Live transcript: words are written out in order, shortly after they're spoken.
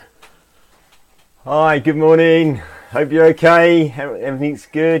Hi, good morning. Hope you're okay. Everything's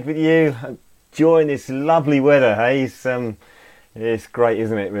good with you. Enjoying this lovely weather, hey? It's great,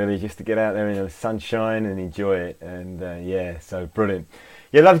 isn't it, really, just to get out there in the sunshine and enjoy it. And yeah, so brilliant.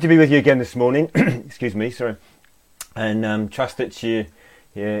 Yeah, lovely to be with you again this morning. Excuse me, sorry. And trust that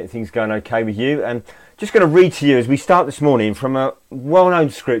things going okay with you. And just going to read to you as we start this morning from a well-known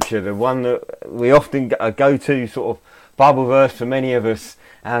scripture, the one that we often go to, sort of Bible verse for many of us,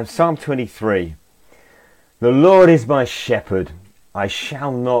 Psalm 23. The Lord is my shepherd, I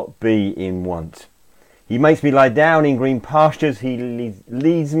shall not be in want. He makes me lie down in green pastures, he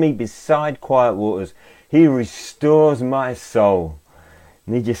leads me beside quiet waters. He restores my soul.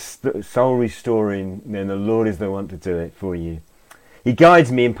 Need your soul restoring, then the Lord is the one to do it for you. He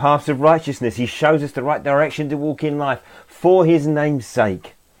guides me in paths of righteousness. He shows us the right direction to walk in life for his name's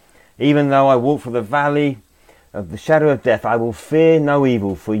sake. Even though I walk through the valley of the shadow of death, I will fear no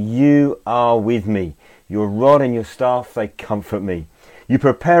evil, for you are with me. Your rod and your staff, they comfort me. You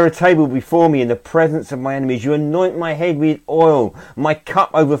prepare a table before me in the presence of my enemies. You anoint my head with oil. My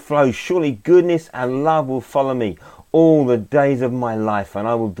cup overflows. Surely goodness and love will follow me all the days of my life, and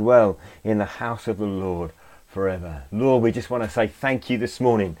I will dwell in the house of the Lord forever. Lord, we just want to say thank you this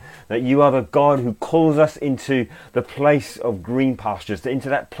morning that you are the God who calls us into the place of green pastures, into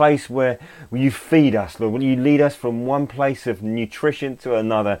that place where you feed us, Lord, when you lead us from one place of nutrition to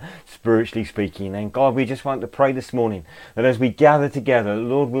another, spiritually speaking. And God, we just want to pray this morning that as we gather together,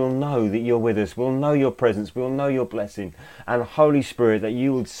 Lord, we'll know that you're with us, we'll know your presence, we'll know your blessing, and Holy Spirit, that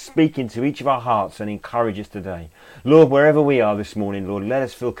you will speak into each of our hearts and encourage us today. Lord, wherever we are this morning, Lord, let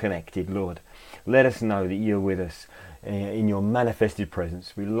us feel connected, Lord. Let us know that you're with us in your manifested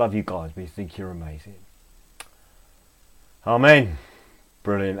presence. We love you, God. We think you're amazing. Amen.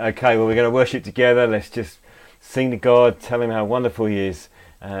 Brilliant. Okay, well, we're going to worship together. Let's just sing to God, tell him how wonderful he is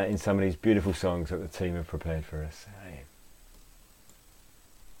in some of these beautiful songs that the team have prepared for us.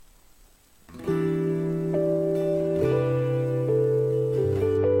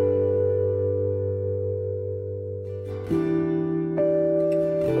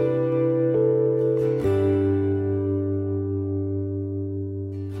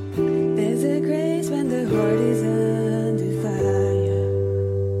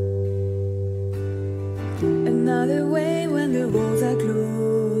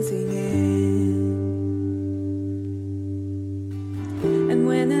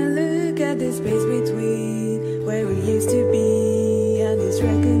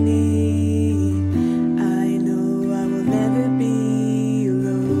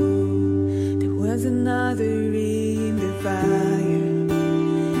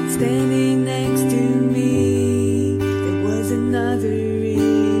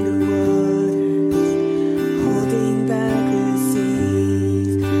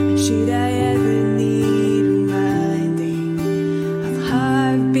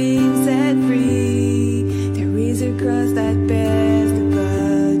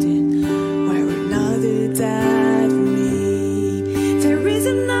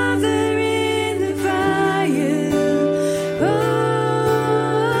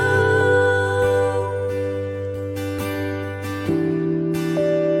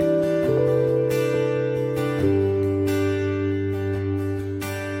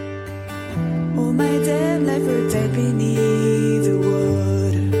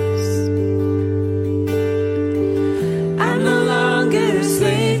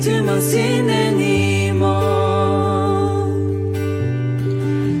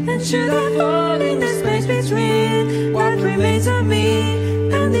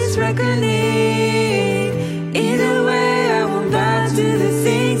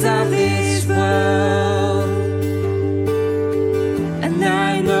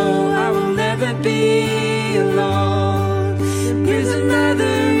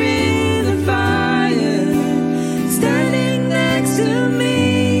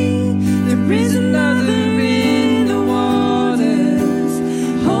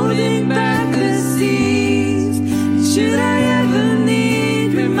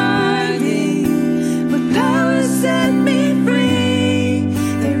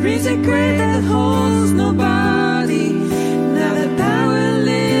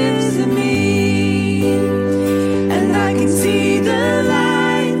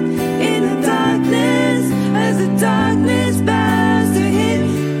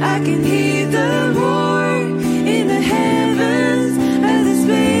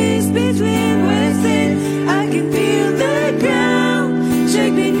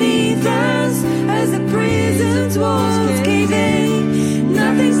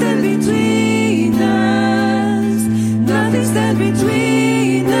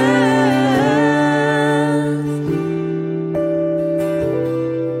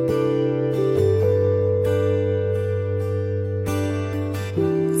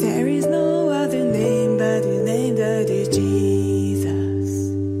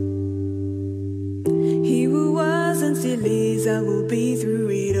 I will be through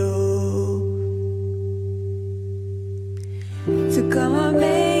it all. So come on,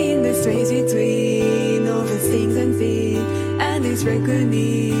 me in the space between all the things unseen and this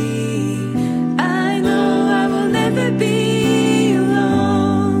reckoning. I know I will never be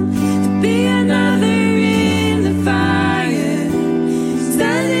alone, to be another in the fire,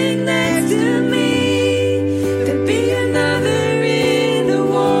 standing next to me, to be another in the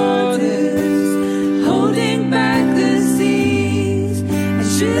waters, holding back the seas. And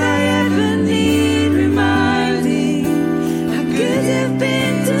should I ever need reminding how good you've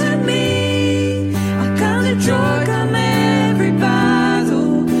been to me, I'll count the joy come every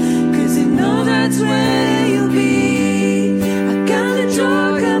battle, 'cause I know that's where you'll be. I'll count the joy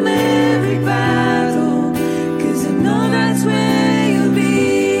come every battle, 'cause I know that's where you'll be.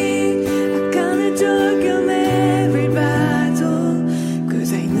 I'll count the joy come every battle, 'cause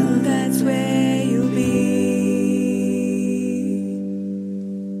I know that's where you'll be.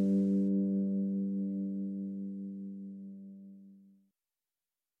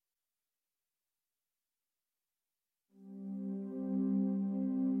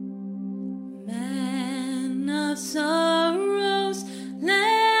 Man of sorrows,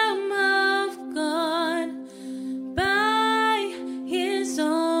 Lamb of God, by his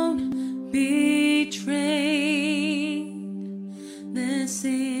own betrayed, the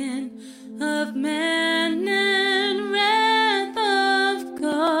sin of man and wrath of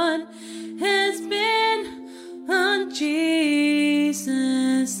God has been on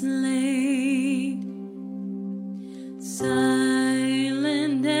Jesus laid.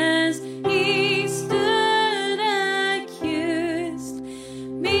 Silent as he stood accused,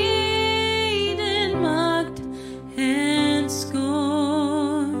 beaten, mocked, and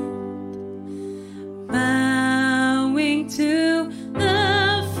scorned, bowing to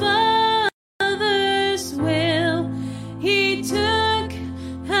the Father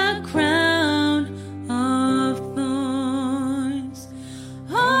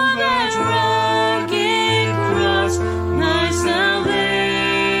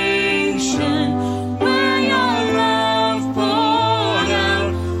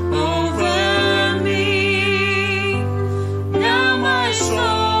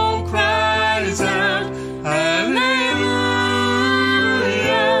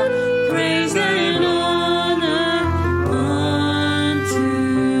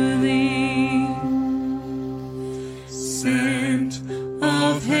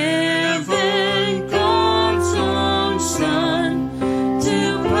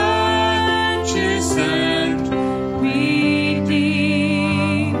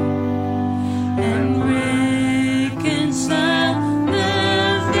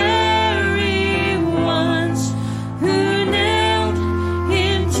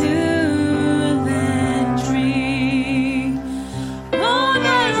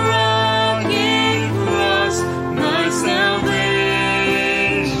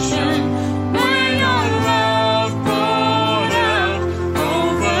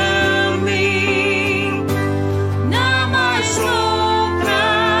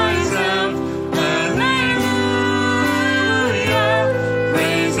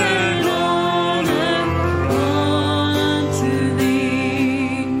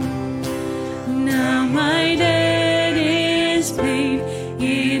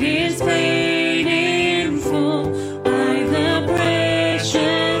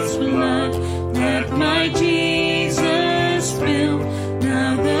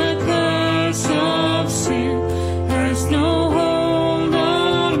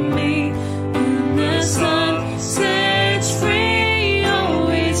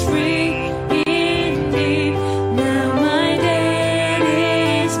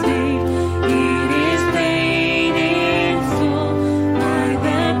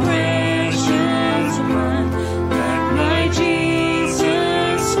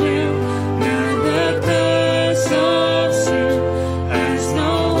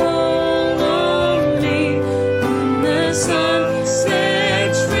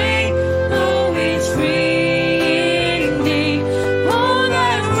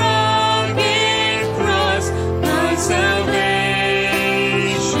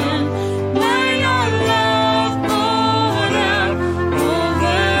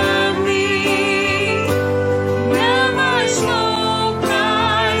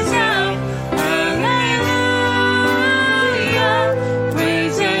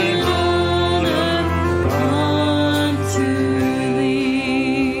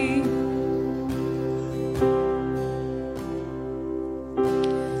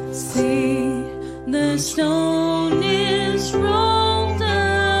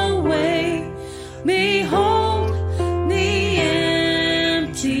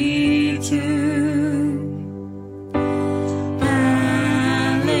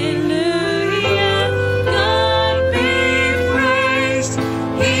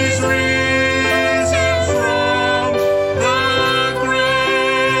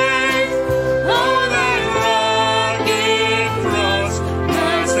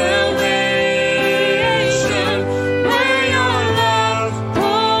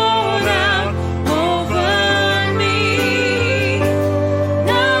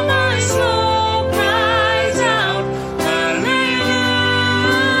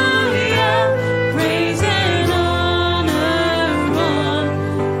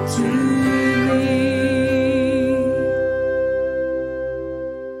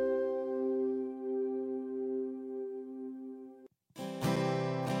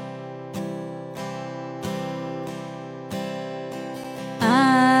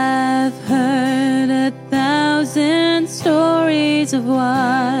ways of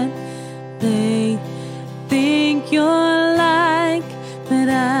what they think you're like, but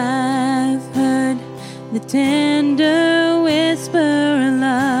I've heard the tender whisper of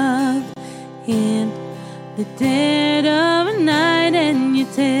love in the dead of night, and you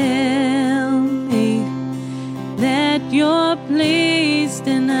tell me that you're pleased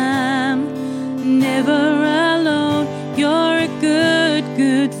and I'm never alone. You're a good,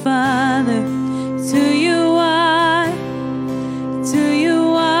 good Father. It's who you are, it's who you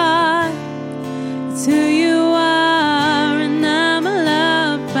are, it's who you are, and I'm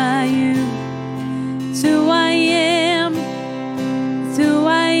loved by you. It's who I am, it's who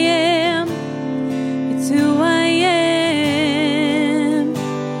I am, it's who I am.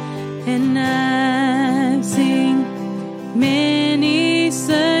 And I've seen many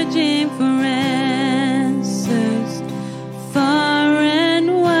searching for answers far and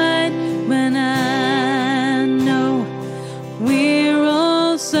wide, but I know we're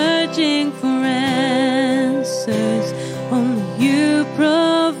all searching for answers. Only you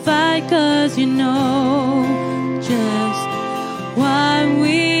provide, 'cause you know just what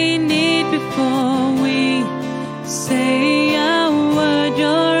we need before we say a word.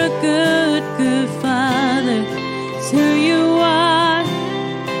 You're a good, good Father. It's who you are,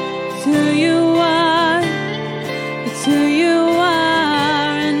 it's who you are, it's who you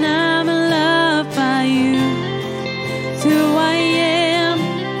are, and I'm loved by you. It's who I am,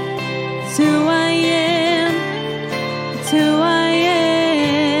 it's who I am, it's who I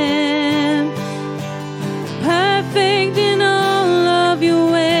am. Perfect in all of your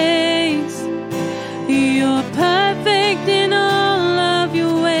ways. You're perfect in all of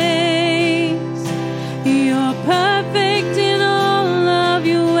your ways. You're perfect in all of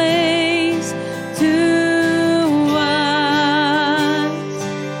your ways to us.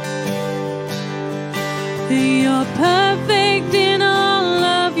 You're perfect in all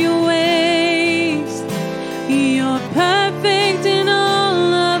of your ways. You're perfect in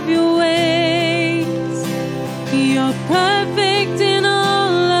all of your ways. You're perfect in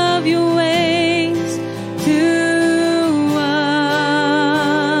all of your ways to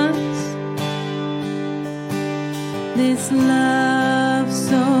us. This love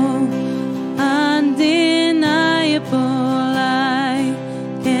so undeniable, I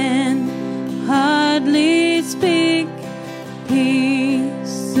can hardly speak.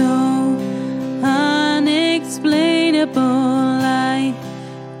 Peace so unexplainable, I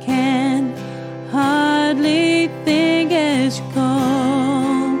can hardly think as you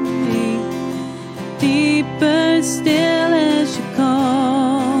call me. Deeper still as you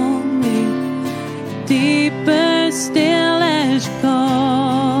call me. Deeper still as you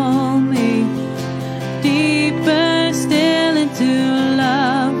call me. Deeper still into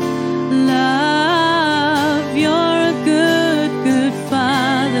love, love. You're a good, good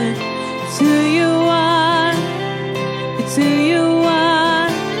Father. It's who you are, it's who you are,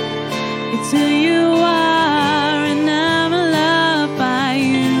 it's who you are, and I'm loved by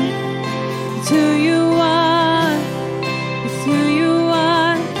you. It's who you are, it's who you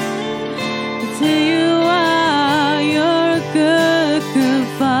are, it's who you are. You're a good, good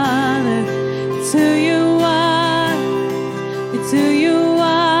Father. It's who you are, it's who you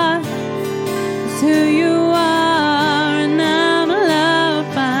are, it's who you are, and I'm loved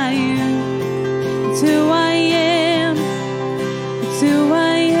by you. It's who I am, it's who I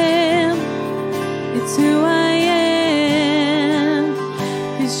am, it's who I am.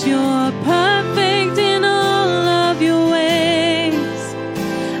 'Cause you're perfect in all of your ways.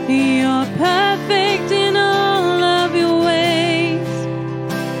 You're perfect in all of your ways.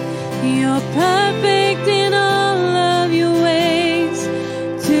 You're perfect in all of your ways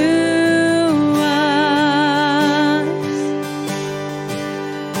to us.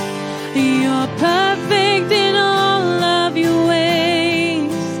 You're perfect in all of your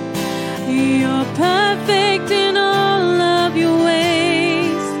ways. You're perfect in all of your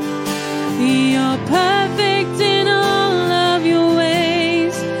ways. You're perfect in all of your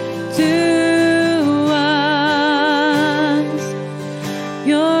ways to us.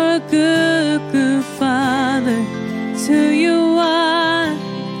 You're a good, good Father. It's who you are,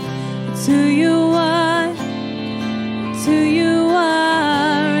 it's who you are, it's who you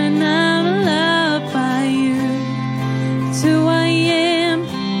are, and I'm loved by you. It's who I am,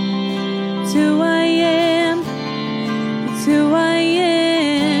 it's who I am, it's who I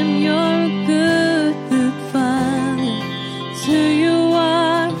am. You're a good, good Father. It's who you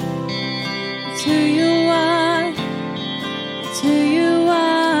are, it's who you are, it's who you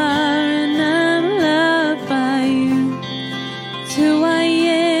are, and I'm loved by you. It's who I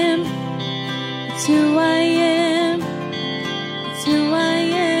am, it's who I am, it's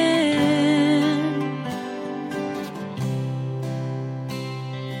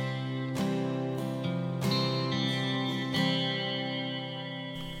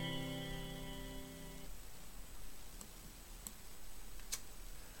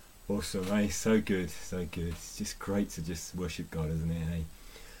Awesome, eh? So good, so good. It's just great to just worship God, isn't it, eh?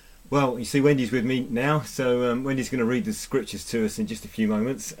 Well, you see Wendy's with me now, so Wendy's going to read the scriptures to us in just a few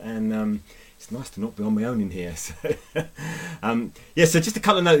moments, and it's nice to not be on my own in here. So, so just a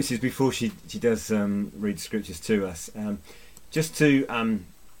couple of notices before she does read the scriptures to us. Just to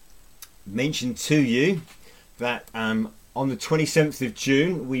mention to you that on the 27th of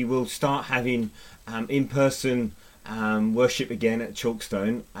June we will start having in-person worship again at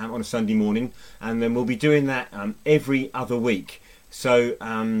Chalkstone on a Sunday morning, and then we'll be doing that every other week. So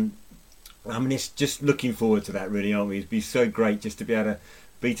it's just looking forward to that, really, aren't we? It'd be so great just to be able to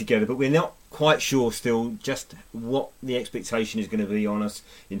be together, but we're not quite sure still just what the expectation is going to be on us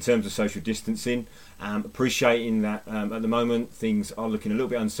in terms of social distancing. Appreciating that at the moment things are looking a little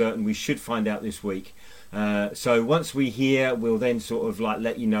bit uncertain. We should find out this week. So once we hear, we'll then sort of like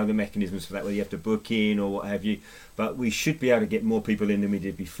let you know the mechanisms for that, whether you have to book in or what have you. But we should be able to get more people in than we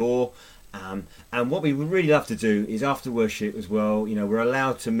did before. And what we would really love to do is after worship as well, you know, we're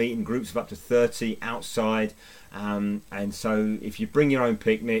allowed to meet in groups of up to 30 outside. And so if you bring your own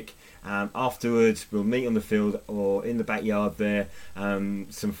picnic, afterwards we'll meet on the field or in the backyard there.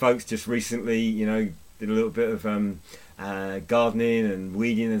 Some folks just recently, you know, did a little bit of gardening and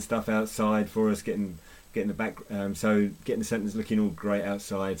weeding and stuff outside for us, getting the back, so getting the centres looking all great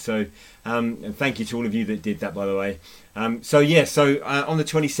outside. So and thank you to all of you that did that, by the way. So on the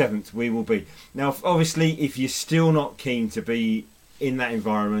 27th we will be. Now obviously if you're still not keen to be in that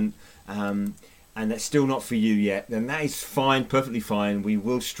environment, and that's still not for you yet, then that is fine, perfectly fine. We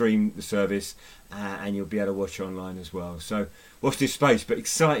will stream the service, and you'll be able to watch online as well. So watch this space, but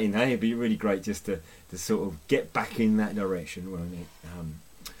exciting, hey? It'd be really great just to sort of get back in that direction, won't it?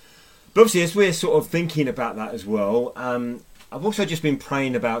 But obviously, as we're sort of thinking about that as well, I've also just been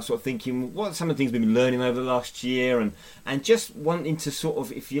praying about sort of thinking what are some of the things we've been learning over the last year, and just wanting to sort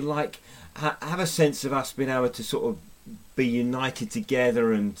of, if you like, have a sense of us being able to sort of be united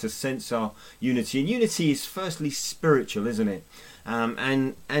together and to sense our unity. And unity is firstly spiritual, isn't it?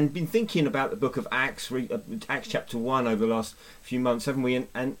 And been thinking about the book of Acts, Acts chapter 1 over the last few months, haven't we?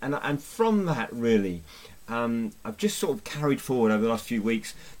 And from that really, I've just sort of carried forward over the last few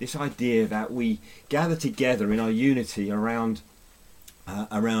weeks this idea that we gather together in our unity around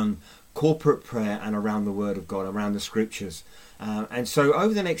corporate prayer and around the Word of God, around the Scriptures. And so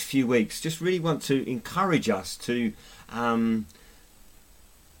over the next few weeks, just really want to encourage us to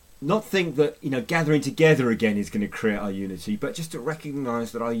not think that, you know, gathering together again is going to create our unity, but just to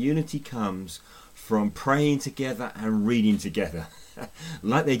recognise that our unity comes from praying together and reading together.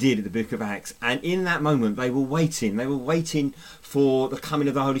 Like they did at the book of Acts. And in that moment they were waiting for the coming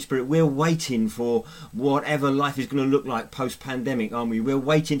of the Holy Spirit. We're waiting for whatever life is going to look like post-pandemic, aren't we? We're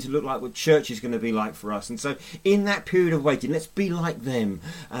waiting to look like what church is going to be like for us. And so in that period of waiting, let's be like them,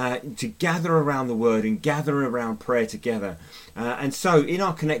 to gather around the Word and gather around prayer together. And so in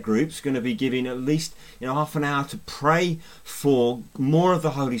our Connect groups, going to be giving at least, you know, half an hour to pray for more of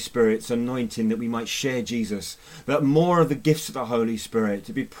the Holy Spirit's anointing, that we might share Jesus, that more of the gifts of the Holy Spirit,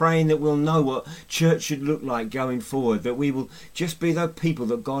 to be praying that we'll know what church should look like going forward, that we will just be the people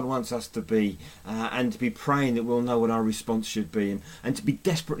that God wants us to be, and to be praying that we'll know what our response should be, and to be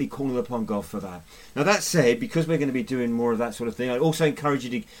desperately calling upon God for that. Now that said, because we're going to be doing more of that sort of thing, I also encourage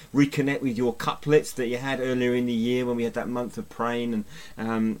you to reconnect with your couplets that you had earlier in the year when we had that month of praying,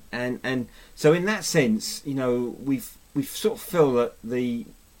 and so in that sense, you know, we've sort of feel that the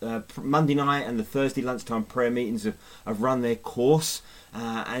Monday night and the Thursday lunchtime prayer meetings have run their course,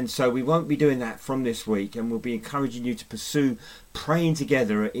 and so we won't be doing that from this week, and we'll be encouraging you to pursue praying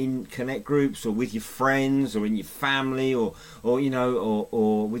together in Connect groups, or with your friends, or in your family, or you know,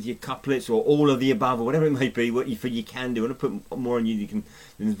 or with your couplets, or all of the above, or whatever it may be. What you can do, and I put more on you than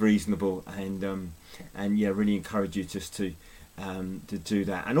is reasonable, and yeah, really encourage you just to do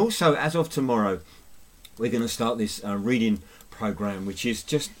that. And also, as of tomorrow, we're going to start this reading program, which is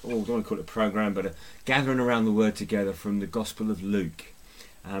just, I don't want to call it a program, but a gathering around the Word together from the Gospel of Luke.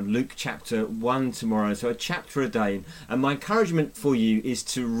 Luke chapter 1 tomorrow, so a chapter a day. And my encouragement for you is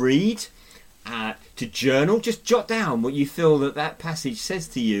to read, to journal, just jot down what you feel that passage says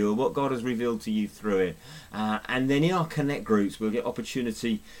to you, or what God has revealed to you through it. And then in our Connect groups, we'll get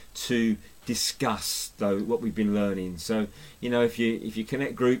opportunity to discuss what we've been learning. So, you know, if your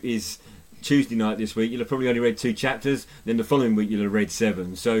Connect group is Tuesday night this week, you'll have probably only read 2 chapters, then the following week you'll have read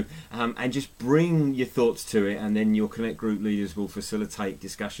 7. So and just bring your thoughts to it, and then your Connect group leaders will facilitate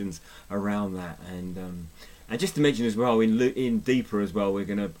discussions around that. And just to mention as well, in deeper as well, we're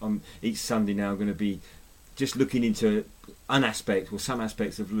going to each Sunday now going to be just looking into an aspect or some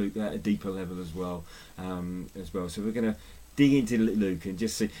aspects of Luke at a deeper level as well. So we're going to dig into Luke and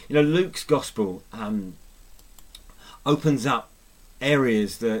just see. Luke's gospel opens up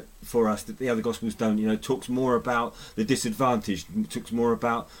areas that for us that the other gospels don't. Talks more about the disadvantaged, talks more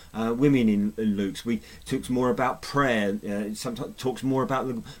about women in Luke's. We talks more about prayer, sometimes talks more about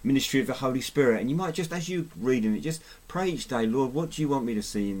the ministry of the Holy Spirit. And you might just, as you reading it, just pray each day, Lord, what do you want me to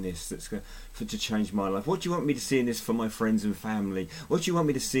see in this that's going to change my life? What do you want me to see in this for my friends and family? What do you want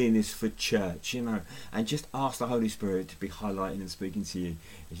me to see in this for church? And just ask the Holy Spirit to be highlighting and speaking to you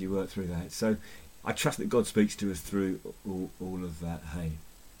as you work through that. So I trust that God speaks to us through all of that. Hey,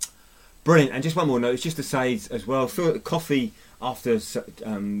 brilliant! And just one more note, just to say as well, coffee after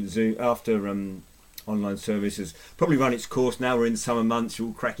Zoom, after online services probably run its course. Now we're in the summer months, you're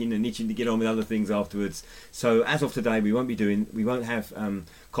all cracking and itching to get on with other things afterwards. So as of today, we won't have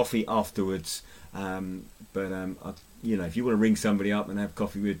coffee afterwards. But if you want to ring somebody up and have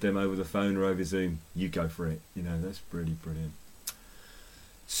coffee with them over the phone or over Zoom, you go for it. That's really brilliant.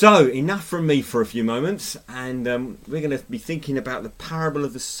 So, enough from me for a few moments, and we're going to be thinking about the parable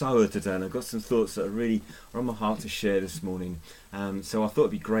of the sower today, and I've got some thoughts that are on my heart to share this morning. So I thought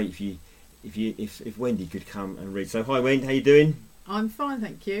it'd be great if Wendy could come and read. So, hi Wendy, how you doing? I'm fine,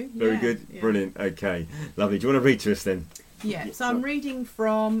 thank you. Very good, yeah. Brilliant, okay, lovely. Do you want to read to us then? Yeah, so I'm reading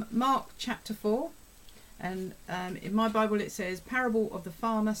from Mark chapter 4, and in my Bible it says, Parable of the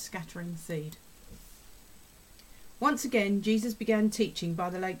Farmer Scattering Seed. Once again, Jesus began teaching by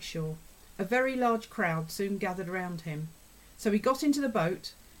the lake shore. A very large crowd soon gathered around him. So he got into the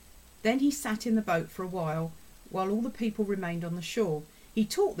boat. Then he sat in the boat for a while all the people remained on the shore. He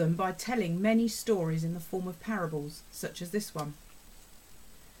taught them by telling many stories in the form of parables, such as this one.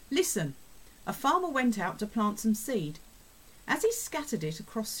 Listen, a farmer went out to plant some seed. As he scattered it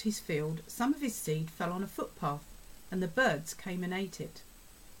across his field, some of his seed fell on a footpath, and the birds came and ate it.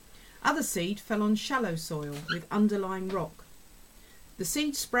 Other seed fell on shallow soil with underlying rock. The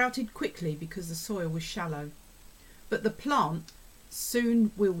seed sprouted quickly because the soil was shallow, but the plant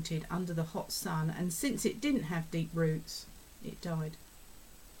soon wilted under the hot sun, and since it didn't have deep roots, it died.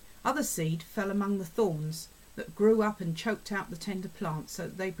 Other seed fell among the thorns that grew up and choked out the tender plants so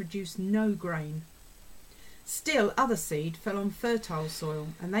that they produced no grain. Still other seed fell on fertile soil,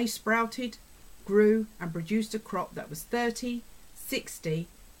 and they sprouted, grew, and produced a crop that was 30, 60,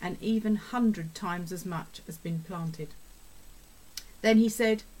 and even 100 times as much as been planted. Then he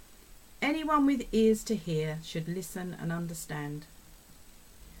said, anyone with ears to hear should listen and understand.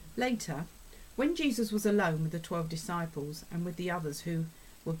 Later, when Jesus was alone with the 12 disciples and with the others who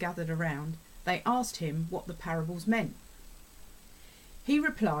were gathered around, they asked him what the parables meant. He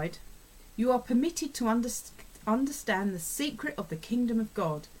replied, you are permitted to understand the secret of the kingdom of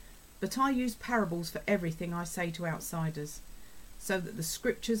God, but I use parables for everything I say to outsiders, so that the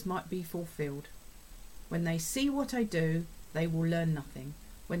scriptures might be fulfilled. When they see what I do, they will learn nothing.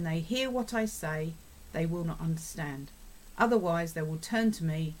 When they hear what I say, they will not understand. Otherwise they will turn to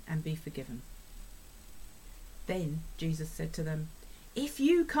me and be forgiven. Then Jesus said to them, if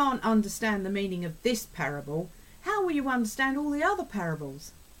you can't understand the meaning of this parable, how will you understand all the other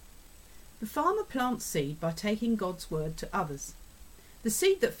parables? The farmer plants seed by taking God's word to others. The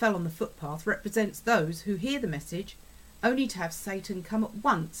seed that fell on the footpath represents those who hear the message only to have Satan come at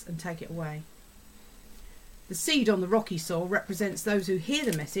once and take it away. The seed on the rocky soil represents those who hear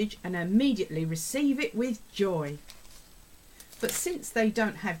the message and immediately receive it with joy. But since they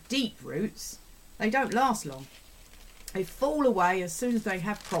don't have deep roots, they don't last long. They fall away as soon as they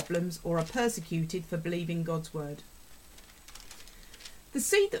have problems or are persecuted for believing God's word. The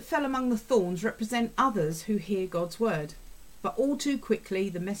seed that fell among the thorns represent others who hear God's word, but all too quickly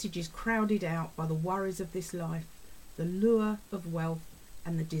the message is crowded out by the worries of this life, the lure of wealth,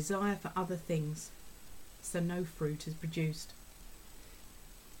 and the desire for other things, so no fruit is produced.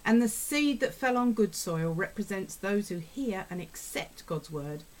 And the seed that fell on good soil represents those who hear and accept God's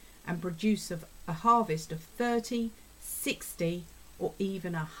word and produce a harvest of 30, 60, or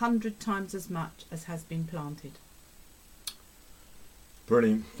even 100 times as much as has been planted.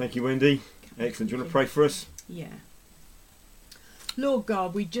 Brilliant. Thank you, Wendy. Excellent. Do you want to pray for us? Yeah. Lord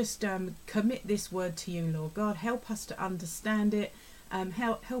God, we just commit this word to you, Lord God. Help us to understand it.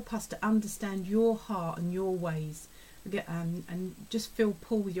 Help us to understand your heart and your ways. And just fill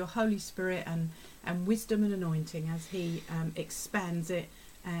Paul with your Holy Spirit and wisdom and anointing as he expands it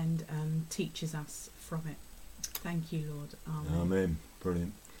and teaches us from it. Thank you, Lord. Amen. Amen.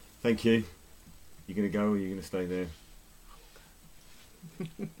 Brilliant. Thank you. You going to go or are you going to stay there?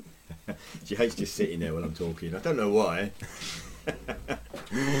 She hates just sitting there while I'm talking. I don't know why.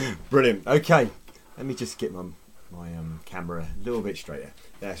 Brilliant. Okay, let me just get my camera a little bit straighter.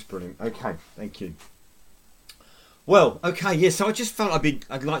 That's brilliant. Okay, thank you. Well, okay, yeah. So I just felt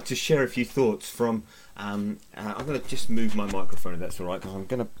I'd like to share a few thoughts from. I'm going to just move my microphone if that's all right, because I'm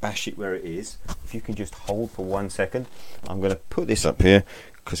going to bash it where it is. If you can just hold for 1 second, I'm going to put this up here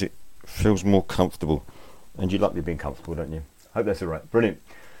because it feels more comfortable. And you like me being comfortable, don't you? Hope that's all right. Brilliant.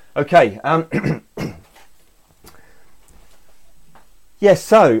 Okay. Yes.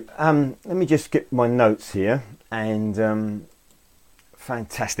 So let me just get my notes here. And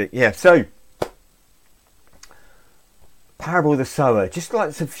fantastic. Yeah. So. Parable of the sower. Just like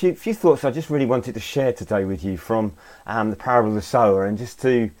a few thoughts I just really wanted to share today with you from the parable of the sower, and just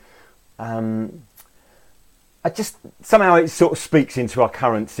to, I just somehow it sort of speaks into our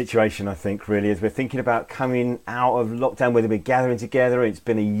current situation. I think really as we're thinking about coming out of lockdown, whether we're gathering together. It's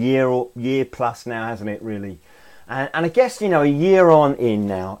been a year plus now, hasn't it? Really, and I guess a year on in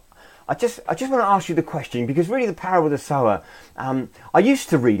now. I just want to ask you the question, because really the parable of the sower, I used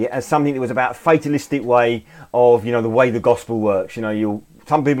to read it as something that was about a fatalistic way of, the way the gospel works.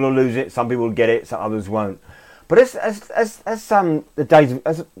 Some people will lose it, some people will get it, some others won't. But as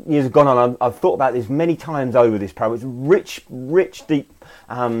years have gone on, I've thought about this many times over, this parable. It's rich, deep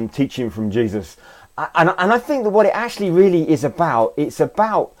teaching from Jesus. And I think that what it actually really is about, it's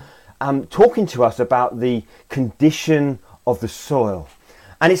about talking to us about the condition of the soil.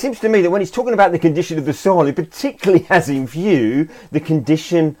 And it seems to me that when he's talking about the condition of the soil, he particularly has in view the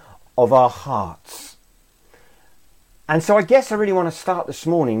condition of our hearts. And so I guess I really want to start this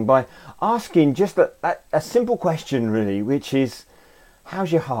morning by asking just a simple question, really, which is,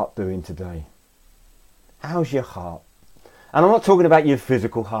 how's your heart doing today? How's your heart? And I'm not talking about your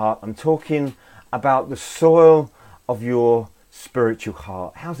physical heart. I'm talking about the soil of your spiritual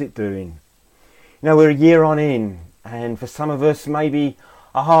heart. How's it doing? We're a year on in, and for some of us, maybe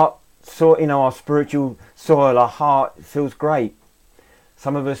our heart, our spiritual soil, our heart feels great.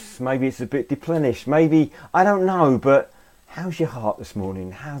 Some of us, maybe it's a bit deplenished. Maybe, I don't know, but how's your heart this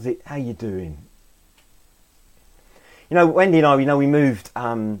morning? How you doing? Wendy and I, we moved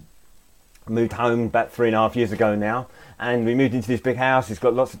home about 3.5 years ago now, and we moved into this big house. It's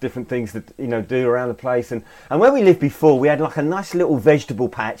got lots of different things to do around the place, and where we lived before, we had like a nice little vegetable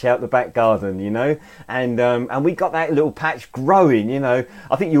patch out the back garden, and we got that little patch growing. I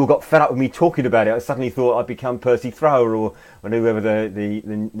think you all got fed up with me talking about it. I suddenly thought I'd become Percy Thrower or whoever the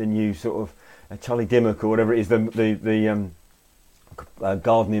new sort of Charlie Dimmock or whatever it is, the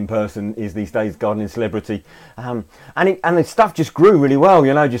gardening person is these days, gardening celebrity, and the stuff just grew really well,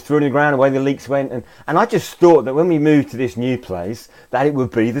 just threw it in the ground, away the leeks went, and I just thought that when we moved to this new place that it would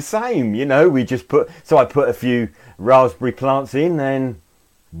be the same. I put a few raspberry plants in, and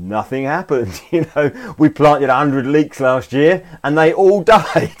nothing happened. We planted 100 leeks last year and they all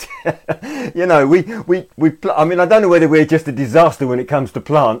died. I don't know whether we're just a disaster when it comes to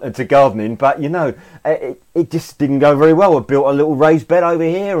plant and to gardening, but it just didn't go very well. I built a little raised bed over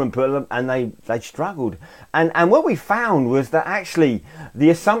here and they struggled. And what we found was that actually the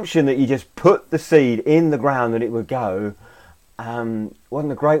assumption that you just put the seed in the ground that it would go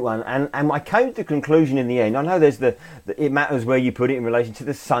wasn't a great one, and I came to the conclusion in the end. I know it matters where you put it in relation to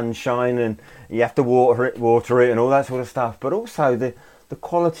the sunshine, and you have to water it and all that sort of stuff, but also the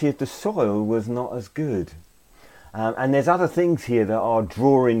quality of the soil was not as good. And there's other things here that are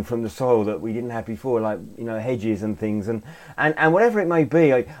drawing from the soil that we didn't have before, like hedges and things, and whatever it may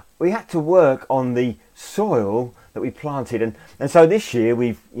be. We had to work on the soil that we planted, and so this year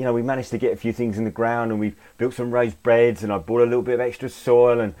we managed to get a few things in the ground, and we've built some raised beds, and I bought a little bit of extra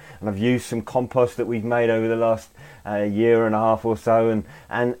soil, and I've used some compost that we've made over the last year and a half or so, and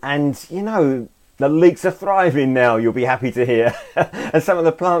the leeks are thriving now, you'll be happy to hear. And some of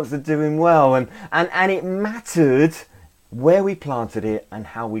the plants are doing well, and it mattered where we planted it and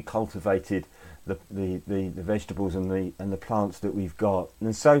how we cultivated the vegetables and the plants that we've got.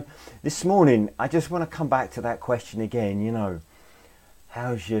 And so this morning I just want to come back to that question again.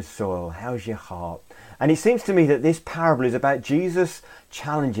 How's your soil? How's your heart? And it seems to me that this parable is about Jesus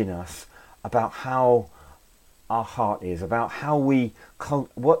challenging us about how our heart is, about how we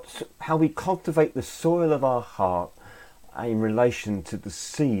cultivate the soil of our heart in relation to the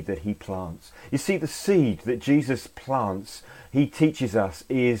seed that he plants. You see, the seed that Jesus plants, he teaches us,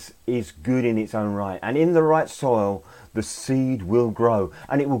 is good in its own right, and in the right soil the seed will grow,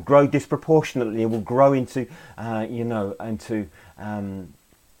 and it will grow disproportionately. It will grow into let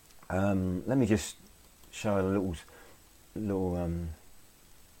me just show a little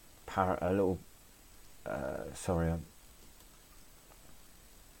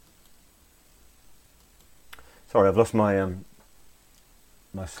sorry, I've lost my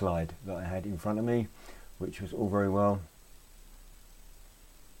my slide that I had in front of me, which was all very well.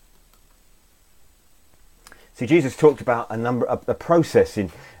 See, Jesus talked about a process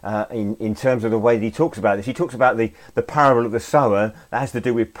in terms of the way that he talks about this. He talks about the parable of the sower that has to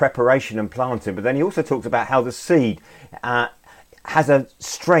do with preparation and planting, but then he also talks about how the seed has a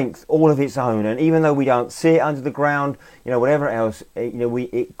strength all of its own, and even though we don't see it under the ground, whatever else,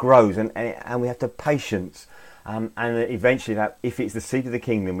 it grows, and we have to have patience, and eventually, that if it's the seed of the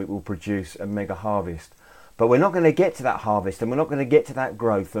kingdom, it will produce a mega harvest. But we're not going to get to that harvest, and we're not going to get to that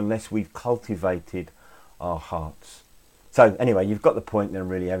growth unless we've cultivated our hearts. So anyway, you've got the point there,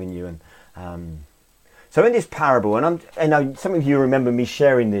 really, haven't you? And so in this parable, and I know some of you remember me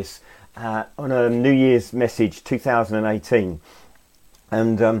sharing this on a New Year's message 2018,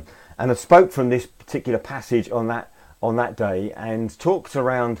 and I spoke from this particular passage on that day, and talked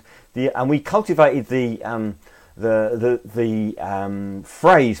around and we cultivated the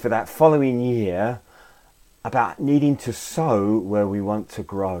phrase for that following year about needing to sow where we want to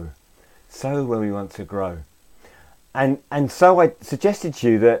grow. Sow where we want to grow. And so I suggested to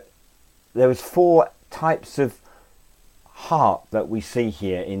you that there was 4 types of heart that we see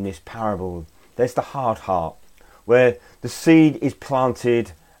here in this parable. There's the hard heart, where the seed is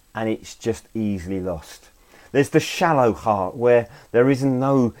planted and it's just easily lost. There's the shallow heart, where there is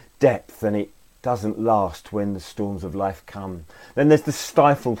no depth and it doesn't last when the storms of life come. Then there's the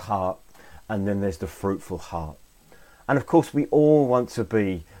stifled heart, and then there's the fruitful heart. And of course we all want to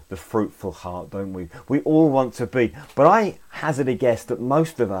be the fruitful heart, don't we? We all want to be. But I hazard a guess that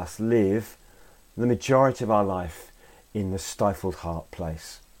most of us live the majority of our life in the stifled heart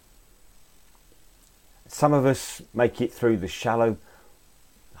place. Some of us make it through the shallow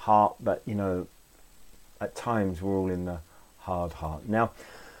heart, but at times we're all in the hard heart. Now,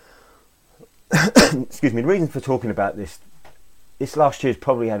 excuse me, the reason for talking about this last year has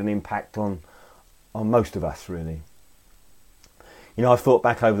probably had an impact on most of us, really. I've thought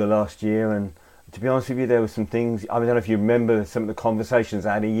back over the last year, and to be honest with you, there were some things, I don't know if you remember some of the conversations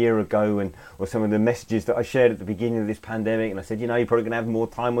I had a year ago, or some of the messages that I shared at the beginning of this pandemic, and I said, you're probably going to have more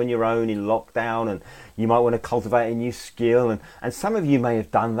time on your own in lockdown, and you might want to cultivate a new skill, and some of you may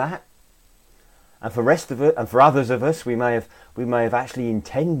have done that, and for rest of it, and for others of us, we may have actually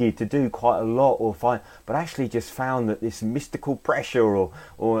intended to do quite a lot, but actually just found that this mystical pressure or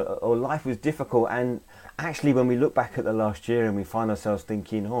life was difficult. And actually, when we look back at the last year and we find ourselves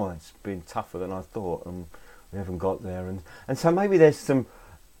thinking, oh, it's been tougher than I thought, and we haven't got there, and so maybe there's some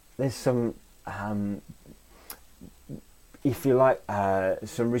if you like,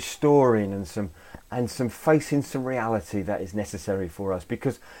 some restoring and some facing some reality that is necessary for us,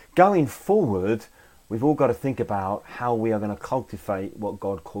 because going forward we've all got to think about how we are going to cultivate what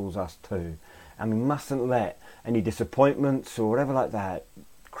God calls us to, and we mustn't let any disappointments or whatever like that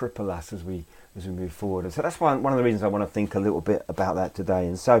cripple us as we move forward. And so that's one of the reasons I want to think a little bit about that today.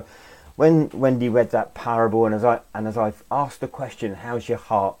 And so when Wendy read that parable, and as I've asked the question, how's your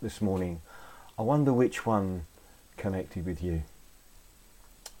heart this morning, I wonder which one connected with you.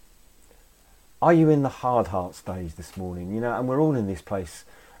 Are you in the hard heart stage this morning? And we're all in this place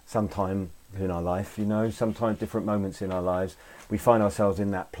sometime in our life, sometimes different moments in our lives, we find ourselves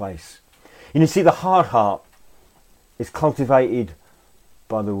in that place. See, the hard heart is cultivated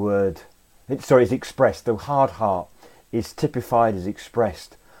by the word, it's expressed. The hard heart is typified as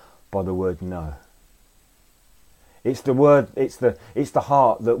expressed by the word no. It's the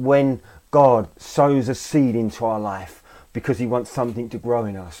heart that when God sows a seed into our life because he wants something to grow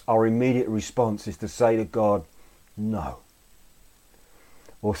in us, our immediate response is to say to God, no.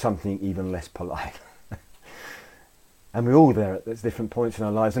 Or something even less polite. And we're all there at different points in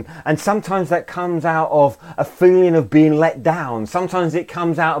our lives. And sometimes that comes out of a feeling of being let down. Sometimes it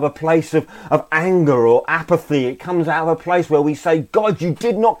comes out of a place of anger or apathy. It comes out of a place where we say, God, you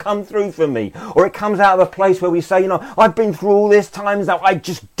did not come through for me. Or it comes out of a place where we say, I've been through all this times that I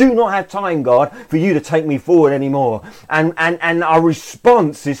just do not have time, God, for you to take me forward anymore. And our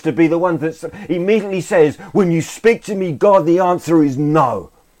response is to be the one that immediately says, when you speak to me, God, the answer is no.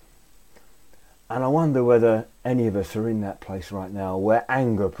 And I wonder whether any of us are in that place right now where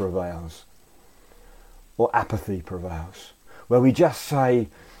anger prevails or apathy prevails, where we just say,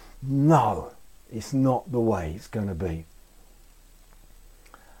 no, it's not the way it's going to be.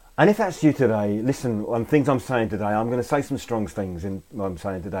 And if that's you today, listen, on things I'm saying today, I'm going to say some strong things in what I'm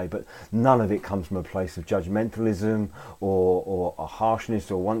saying today, but none of it comes from a place of judgmentalism or a harshness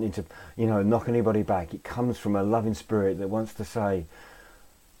or wanting to, knock anybody back. It comes from a loving spirit that wants to say,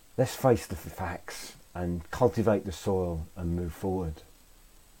 let's face the facts and cultivate the soil and move forward.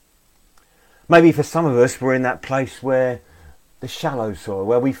 Maybe for some of us, we're in that place where the shallow soil,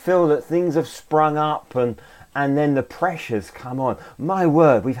 where we feel that things have sprung up and and then the pressures come on. My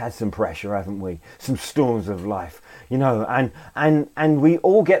word, we've had some pressure, haven't we? Some storms of life, you know, and we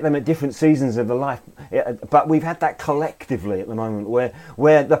all get them at different seasons of the life, but we've had that collectively at the moment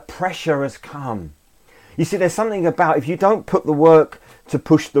where the pressure has come. You see, there's something about, if you don't put the work to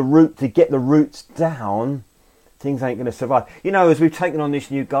push the root, to get the roots down, things ain't going to survive. You know, as we've taken on this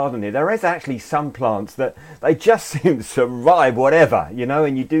new garden here, there is actually some plants that they just seem to survive whatever, you know,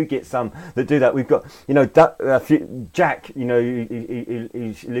 and you do get some that do that. We've got, you know, Jack, you know,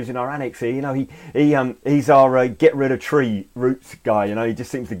 he lives in our annex here, you know, he's our get rid of tree roots guy, you know, he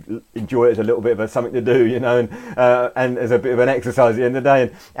just seems to enjoy it as a little bit of something to do, you know, and as a bit of an exercise at the end of the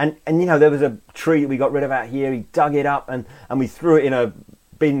day. And you know, there was a tree that we got rid of out here, he dug it up and we threw it in a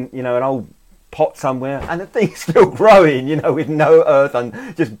bin, you know, an old pot somewhere, and the thing's still growing, you know, with no earth and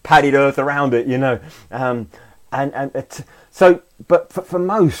just padded earth around it, you know. So, but for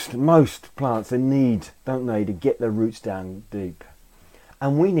most plants, they need, don't they, to get their roots down deep.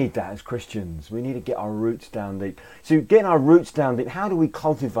 And we need that as Christians. We need to get our roots down deep. So getting our roots down deep, how do we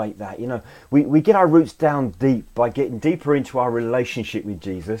cultivate that? You know, we get our roots down deep by getting deeper into our relationship with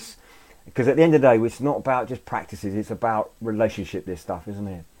Jesus. Because at the end of the day, it's not about just practices, it's about relationship, this stuff, isn't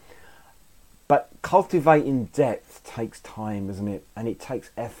it? But cultivating depth takes time, doesn't it? And it takes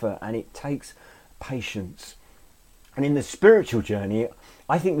effort and it takes patience. And in the spiritual journey,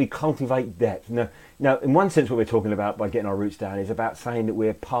 I think we cultivate depth. Now, in one sense, what we're talking about by getting our roots down is about saying that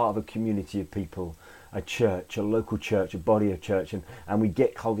we're part of a community of people, a church, a local church, a body of church, and we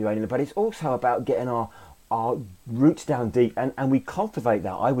get cultivating it. But it's also about getting our roots down deep, and we cultivate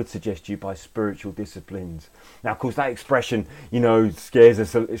that, I would suggest to you, by spiritual disciplines. Now, of course, that expression, you know, scares us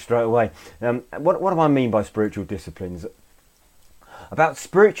straight away. What do I mean by spiritual disciplines? About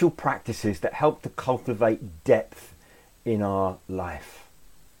spiritual practices that help to cultivate depth in our life.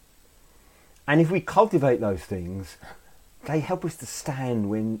 And if we cultivate those things, they help us to stand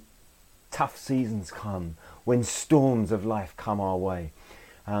when tough seasons come, when storms of life come our way.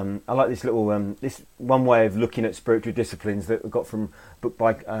 I like this little this one way of looking at spiritual disciplines that we got from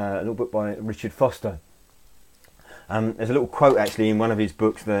a little book by Richard Foster. There's a little quote actually in one of his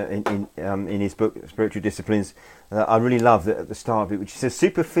books, in his book Spiritual Disciplines, that I really love at the start of it, which says,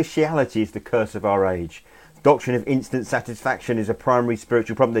 "Superficiality is the curse of our age. The doctrine of instant satisfaction is a primary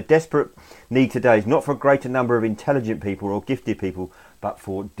spiritual problem. The desperate need today is not for a greater number of intelligent people or gifted people, but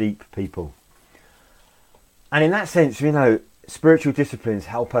for deep people." And in that sense, you know, spiritual disciplines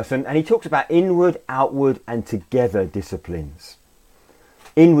help us, and he talks about inward, outward and together disciplines.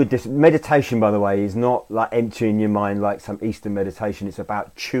 Meditation, by the way, is not like emptying your mind like some Eastern meditation. It's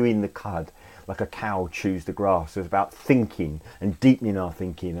about chewing the cud like a cow chews the grass. It's about thinking and deepening our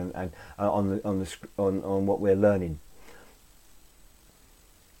thinking and on what we're learning.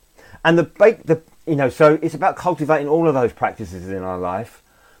 And so it's about cultivating all of those practices in our life.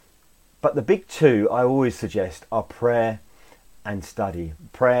 But the big two I always suggest are prayer and study,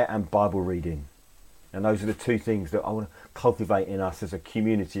 prayer and Bible reading. And those are the two things that I want to cultivate in us as a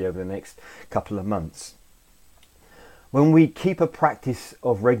community over the next couple of months. When we keep a practice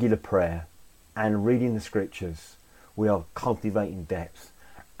of regular prayer and reading the scriptures, we are cultivating depth,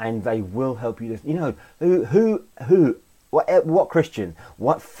 and they will help you to, you know, what Christian,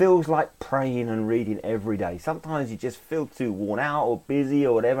 what feels like praying and reading every day? Sometimes you just feel too worn out or busy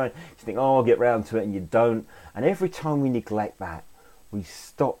or whatever. You think, oh, I'll get round to it, and you don't. And every time we neglect that, we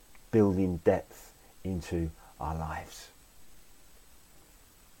stop building depth into our lives.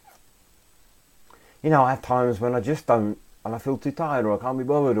 You know, I have times when I just don't, and I feel too tired or I can't be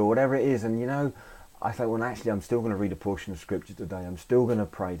bothered or whatever it is. And, you know, I think, well, actually, I'm still going to read a portion of scripture today. I'm still going to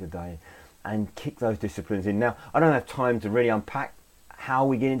pray today and kick those disciplines in. Now, I don't have time to really unpack how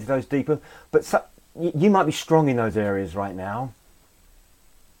we get into those deeper, but you might be strong in those areas right now,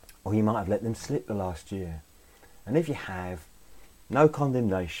 or you might have let them slip the last year. And if you have, no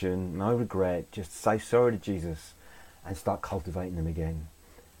condemnation, no regret, just say sorry to Jesus and start cultivating them again.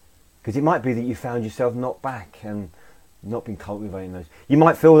 Because it might be that you found yourself knocked back and not been cultivating those. You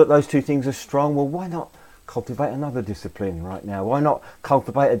might feel that those two things are strong. Well, why not cultivate another discipline right now? Why not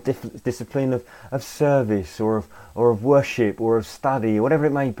cultivate a discipline of service or of worship or of study, or whatever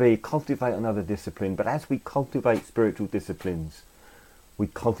it may be? Cultivate another discipline. But as we cultivate spiritual disciplines, we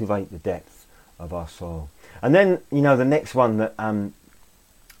cultivate the depth of our soul. And then, you know, the next one that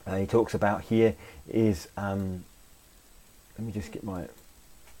he talks about here is, let me just get my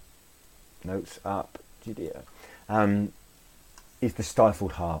notes up, Judea, is the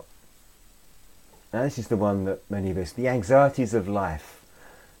stifled heart. Now this is the one that many of us, the anxieties of life,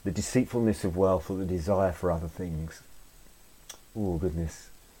 the deceitfulness of wealth, or the desire for other things. Oh goodness.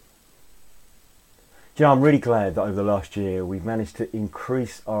 you know, I'm really glad that over the last year we've managed to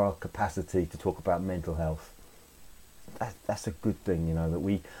increase our capacity to talk about mental health. That's a good thing, you know,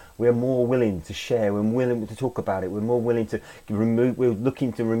 that we're more willing to share, we're willing to talk about it, we're more willing to we're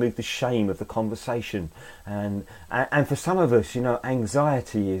looking to remove the shame of the conversation. And for some of us, you know,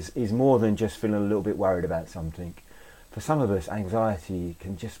 anxiety is more than just feeling a little bit worried about something. For some of us, anxiety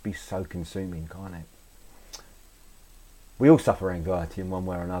can just be so consuming, can't it? We all suffer anxiety in one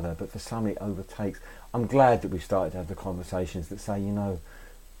way or another, but for some it overtakes. I'm glad that we've started to have the conversations that say, you know,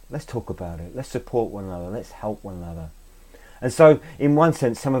 let's talk about it, let's support one another, let's help one another. And so, in one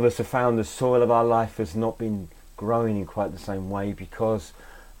sense, some of us have found the soil of our life has not been growing in quite the same way because,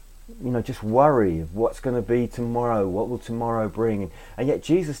 you know, just worry of what's going to be tomorrow, what will tomorrow bring. And yet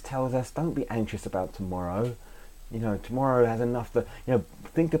Jesus tells us, don't be anxious about tomorrow. You know, tomorrow has enough that, you know,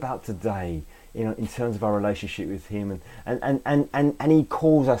 think about today, you know, in terms of our relationship with him. And he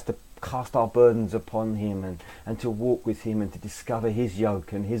calls us to cast our burdens upon him and to walk with him and to discover his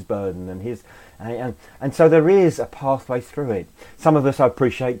yoke and his burden and his and so there is a pathway through it. Some of us, I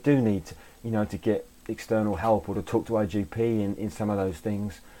appreciate, do need to, you know, to get external help or to talk to our GP in some of those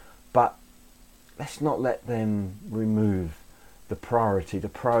things, but let's not let them remove the priority.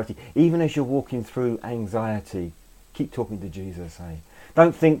 Even as you're walking through anxiety, keep talking to Jesus,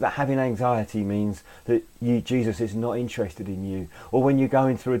 Don't think that having anxiety means that Jesus is not interested in you, or when you're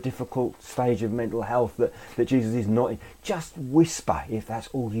going through a difficult stage of mental health that Jesus is not. Just whisper if that's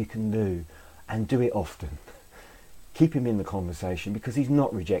all you can do, and do it often. Keep him in the conversation because he's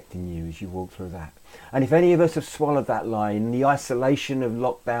not rejecting you as you walk through that. And if any of us have swallowed that lie in the isolation of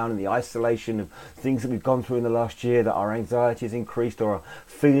lockdown and the isolation of things that we've gone through in the last year, that our anxiety has increased, or a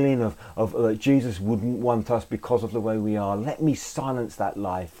feeling of Jesus wouldn't want us because of the way we are, let me silence that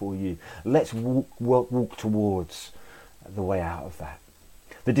lie for you. Let's walk towards the way out of that.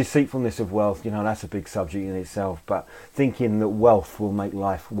 The deceitfulness of wealth, you know, that's a big subject in itself, but thinking that wealth will make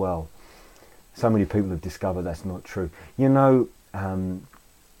life well. So many people have discovered that's not true. You know,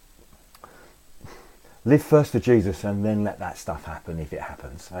 live first for Jesus and then let that stuff happen if it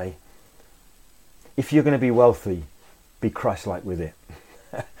happens, If you're going to be wealthy, be Christ-like with it.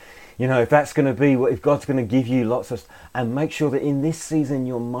 You know, if that's going to be, if God's going to give you lots of, and make sure that in this season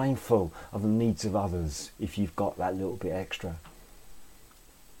you're mindful of the needs of others if you've got that little bit extra.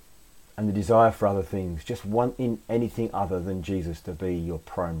 And the desire for other things, just wanting anything other than Jesus to be your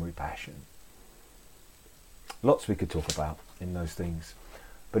primary passion. Lots we could talk about in those things.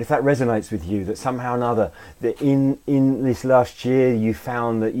 But if that resonates with you, that somehow or another, that in this last year you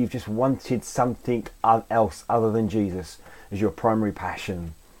found that you've just wanted something else other than Jesus as your primary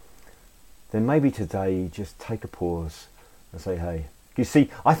passion, then maybe today just take a pause and say, hey. You see,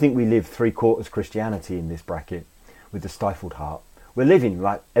 I think we live 3/4 Christianity in this bracket with the stifled heart. We're living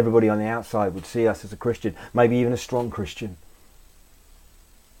like everybody on the outside would see us as a Christian, maybe even a strong Christian.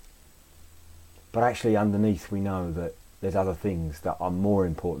 But actually underneath we know that there's other things that are more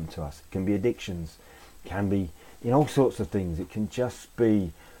important to us. It can be addictions, it can be in all sorts of things. It can just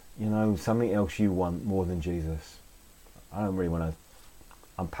be, you know, something else you want more than Jesus. I don't really want to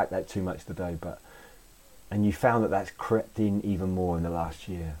unpack that too much today, and you found that that's crept in even more in the last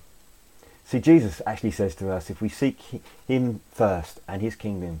year. See, Jesus actually says to us, if we seek him first and his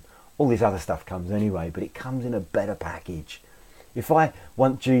kingdom, all this other stuff comes anyway, but it comes in a better package. If I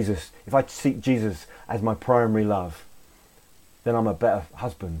want Jesus, if I seek Jesus as my primary love, then I'm a better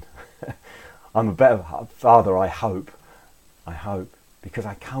husband. I'm a better father, I hope, because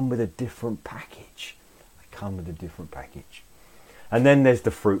I come with a different package. And then there's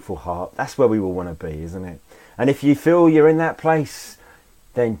the fruitful heart. That's where we will want to be, isn't it? And if you feel you're in that place,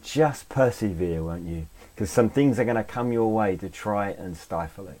 then just persevere, won't you? Because some things are going to come your way to try and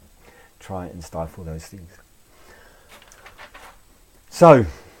stifle it. Try and stifle those things. So,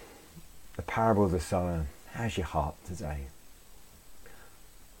 the parable of the sower. How's your heart today?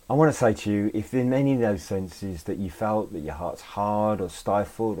 I want to say to you, if in any of those senses that you felt that your heart's hard or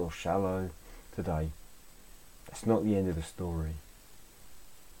stifled or shallow today, that's not the end of the story.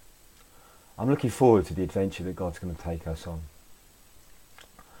 I'm looking forward to the adventure that God's going to take us on.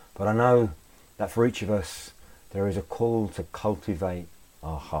 But I know that for each of us, there is a call to cultivate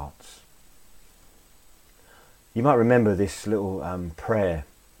our hearts. You might remember this little prayer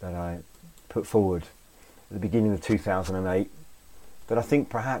that I put forward at the beginning of 2008 that I think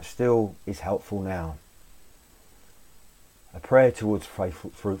perhaps still is helpful now. A prayer towards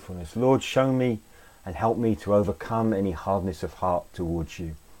fruitfulness. Lord, show me and help me to overcome any hardness of heart towards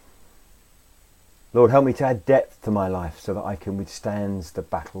you. Lord, help me to add depth to my life so that I can withstand the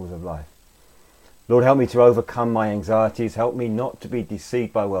battles of life. Lord, help me to overcome my anxieties. Help me not to be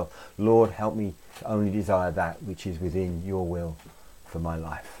deceived by wealth. Lord, help me to only desire that which is within your will for my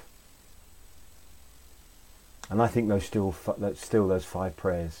life. And I think those those 5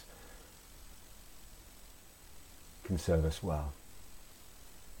 prayers can serve us well.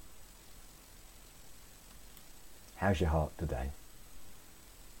 How's your heart today?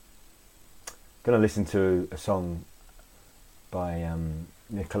 I'm going to listen to a song by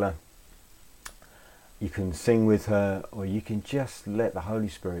Nicola. You can sing with her, or you can just let the Holy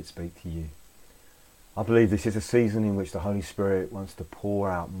Spirit speak to you. I believe this is a season in which the Holy Spirit wants to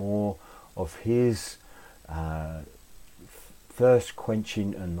pour out more of His thirst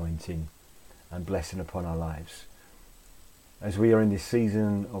quenching anointing and blessing upon our lives. As we are in this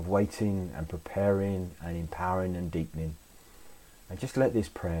season of waiting and preparing and empowering and deepening. And just let this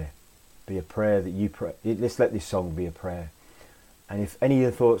prayer be a prayer that you pray. Let's let this song be a prayer. And if any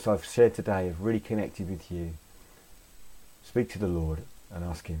of the thoughts I've shared today have really connected with you, speak to the Lord and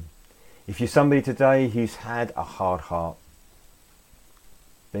ask Him. If you're somebody today who's had a hard heart,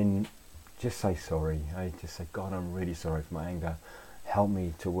 then just say sorry. Just say, God, I'm really sorry for my anger. Help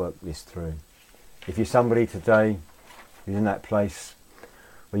me to work this through. If you're somebody today who's in that place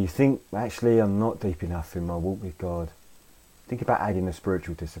where you think, actually, I'm not deep enough in my walk with God, think about adding a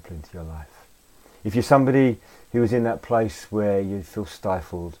spiritual discipline to your life. If you're somebody who is in that place where you feel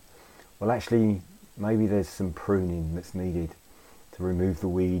stifled, well, actually, maybe there's some pruning that's needed to remove the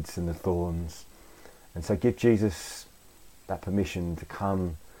weeds and the thorns. And so give Jesus that permission to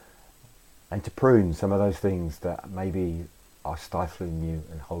come and to prune some of those things that maybe are stifling you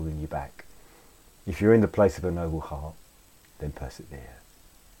and holding you back. If you're in the place of a noble heart, then persevere.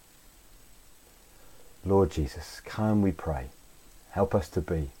 Lord Jesus, come, we pray. Help us to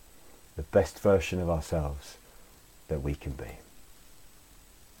be the best version of ourselves that we can be.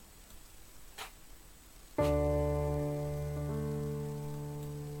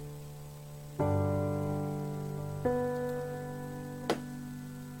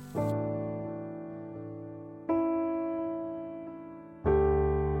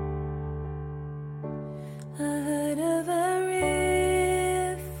 I heard of a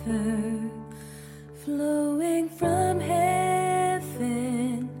river flowing from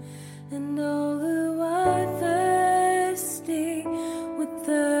heaven, and all who are thirsty would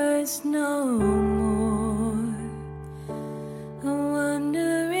thirst no more. I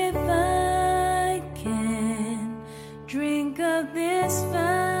wonder if I can drink of this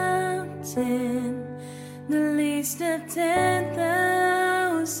fountain, the least of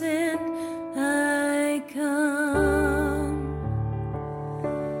 10,000. I come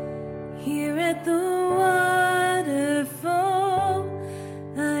here at the waterfall.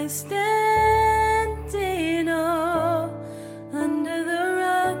 I stand in awe under the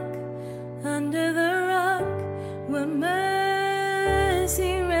rock where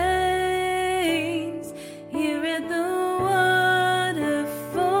mercy reigns. Here at the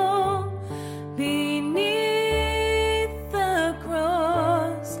waterfall, beneath the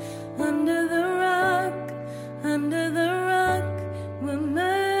cross, under the rock where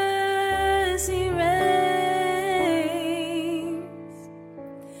mercy reigns.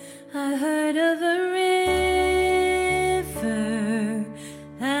 I heard of a river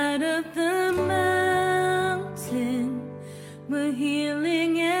out of the mountain, where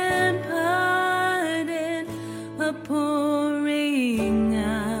healing and pardon are pouring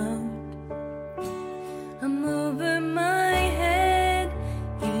out. I'm over my head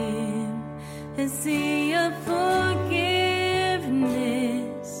in a sea of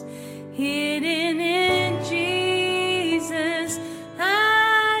forgiveness, hidden in Jesus.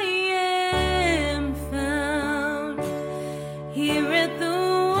 I am found here at the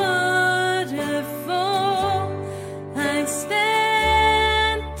waterfall. I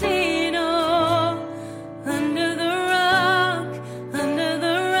stand in awe under the rock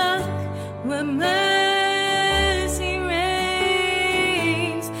where mercy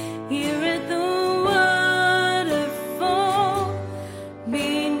reigns. Here at the waterfall,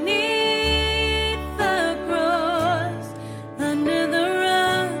 beneath the cross, under the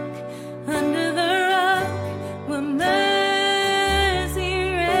rock where mercy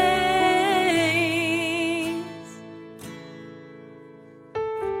reigns.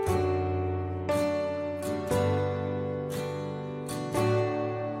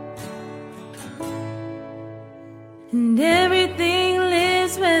 And everything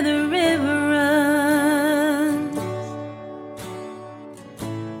lives where the river runs.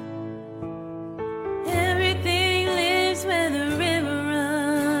 Everything lives where the river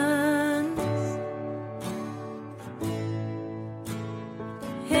runs.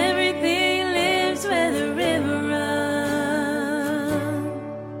 Everything lives where the river runs.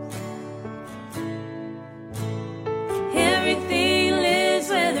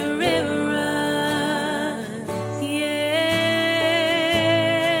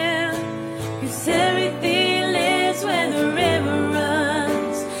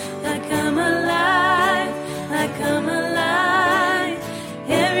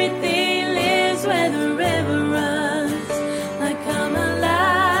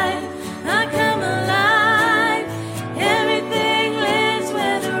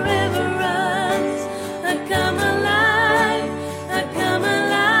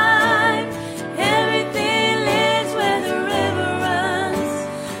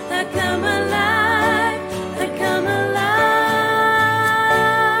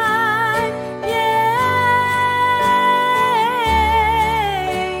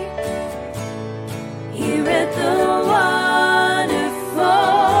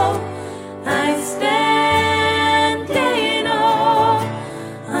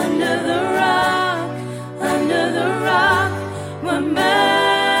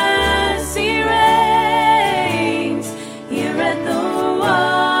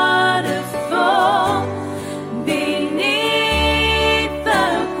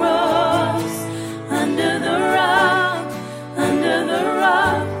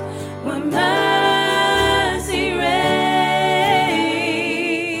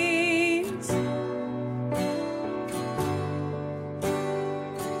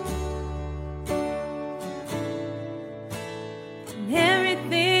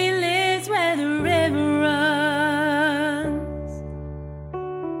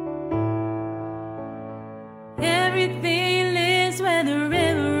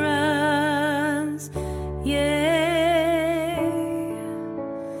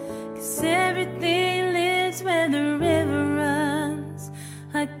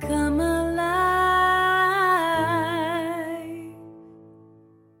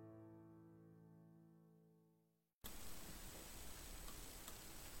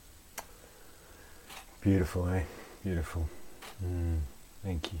 Beautiful, eh? Beautiful.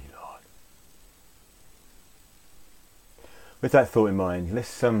 Thank you, Lord. With that thought in mind,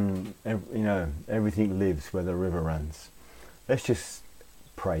 let's everything lives where the river runs. Let's just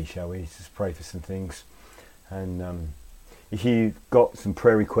pray, shall we? Just pray for some things. And if you've got some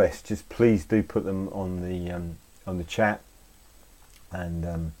prayer requests, just please do put them on the chat.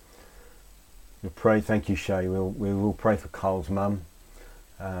 And we'll pray. Thank you, Shay. We will pray for Carl's mum.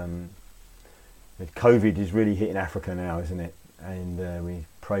 COVID is really hitting Africa now, isn't it? And we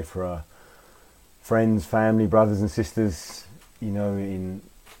pray for our friends, family, brothers and sisters, in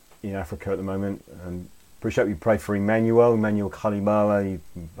Africa at the moment. And appreciate you pray for Emmanuel Kalimala. You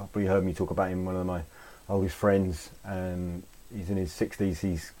probably heard me talk about him, one of my oldest friends. He's in his 60s.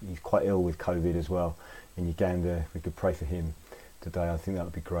 He's quite ill with COVID as well in Uganda. We could pray for him today. I think that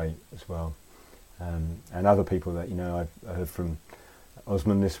would be great as well. And other people that, I heard from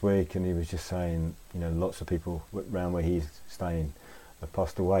Osman this week, and he was just saying, lots of people around where he's staying have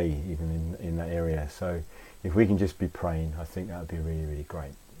passed away even in that area. So if we can just be praying, I think that would be really, really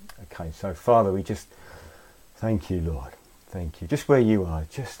great. Okay, so Father, we just thank you, Lord. Thank you. Just where you are,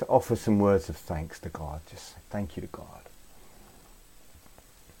 just offer some words of thanks to God. Just thank you to God.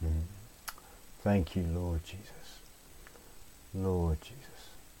 Thank you, Lord Jesus. Lord Jesus.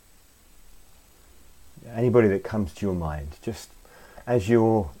 Anybody that comes to your mind, just as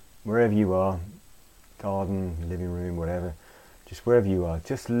you're, wherever you are, garden, living room, whatever, just wherever you are,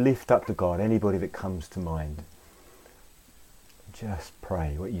 just lift up to God anybody that comes to mind. Just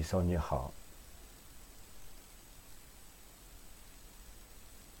pray what is on your heart.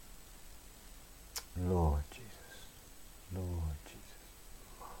 Lord Jesus, Lord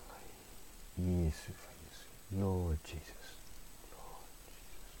Jesus, Lord Jesus.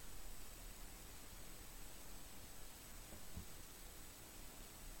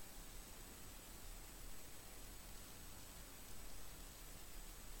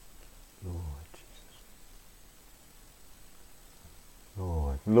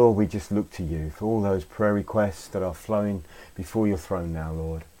 Lord, we just look to you for all those prayer requests that are flowing before your throne now,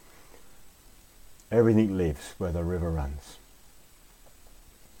 Lord. Everything lives where the river runs.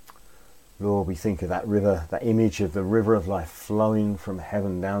 Lord, we think of that river, that image of the river of life flowing from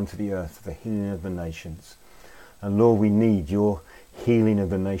heaven down to the earth for the healing of the nations. And Lord, we need your healing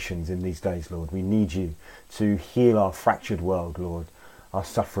of the nations in these days, Lord. We need you to heal our fractured world, Lord, our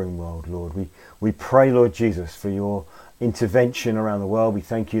suffering world, Lord. We pray, Lord Jesus, for your intervention around the world. We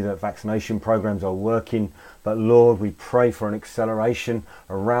thank you that vaccination programs are working, but Lord, we pray for an acceleration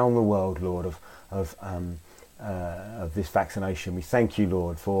around the world, Lord, of this vaccination. We thank you,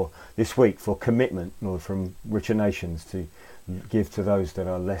 Lord, for this week, for commitment, Lord, from richer nations to give to those that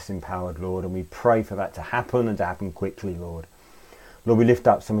are less empowered, Lord, and we pray for that to happen and to happen quickly, Lord. Lord, we lift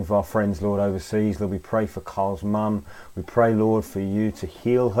up some of our friends, Lord, overseas. Lord, we pray for Carl's mum. We pray, Lord, for you to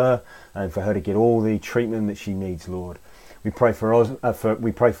heal her and for her to get all the treatment that she needs, Lord. We pray for Osman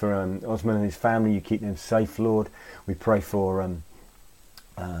and his family. You keep them safe, Lord. We pray for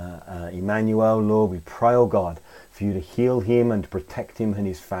Emmanuel, Lord. We pray, oh God, for you to heal him and to protect him and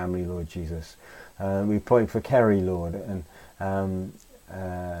his family, Lord Jesus. We pray for Kerry, Lord, and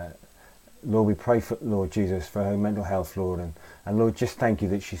Lord, we pray for, Lord Jesus, for her mental health, Lord, and Lord, just thank you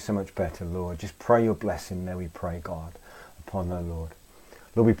that she's so much better, Lord. Just pray your blessing there, we pray, God, upon her, Lord.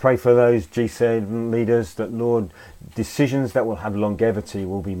 Lord, we pray for those G7 leaders that, Lord, decisions that will have longevity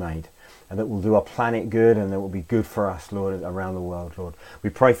will be made and that will do our planet good and that will be good for us, Lord, around the world, Lord. We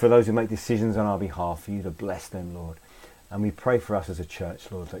pray for those who make decisions on our behalf, for you to bless them, Lord. And we pray for us as a church,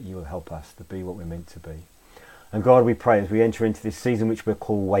 Lord, that you will help us to be what we're meant to be. And God, we pray as we enter into this season which we're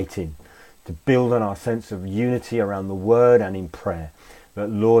called waiting, to build on our sense of unity around the word and in prayer. That,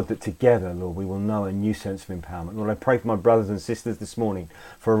 Lord, that together, Lord, we will know a new sense of empowerment. Lord, I pray for my brothers and sisters this morning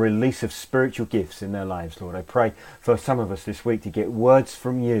for a release of spiritual gifts in their lives, Lord. I pray for some of us this week to get words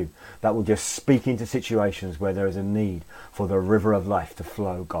from you that will just speak into situations where there is a need for the river of life to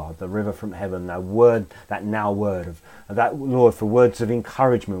flow, God, the river from heaven, that word of that, Lord, for words of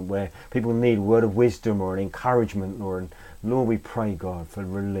encouragement where people need a word of wisdom or an encouragement, Lord. And Lord, we pray, God, for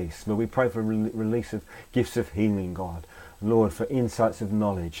release. Lord, we pray for release of gifts of healing, God. Lord, for insights of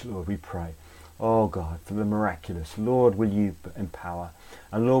knowledge, Lord, we pray. Oh, God, for the miraculous. Lord, will you empower?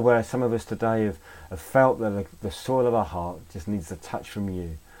 And Lord, where some of us today have felt that the soil of our heart just needs a touch from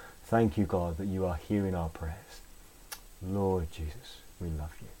you, thank you, God, that you are hearing our prayers. Lord Jesus, we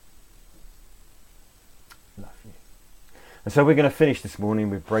love you. Love you. And so we're going to finish this morning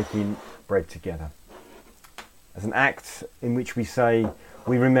with breaking bread together. As an act in which we say,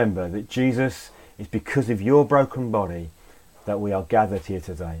 we remember that Jesus is because of your broken body that we are gathered here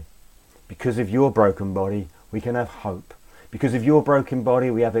today. Because of your broken body, we can have hope. Because of your broken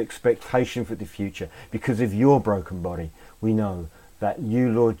body, we have expectation for the future. Because of your broken body, we know that you,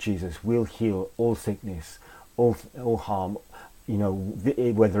 Lord Jesus, will heal all sickness, all harm,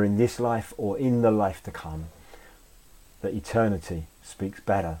 whether in this life or in the life to come. That eternity speaks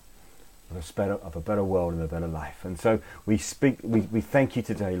better of a better world and a better life. And so we thank you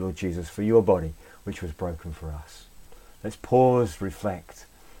today, Lord Jesus, for your body, which was broken for us. Let's pause, reflect,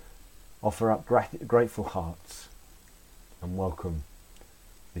 offer up grateful hearts, and welcome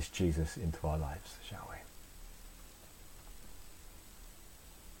this Jesus into our lives, shall we?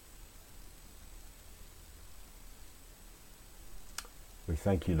 We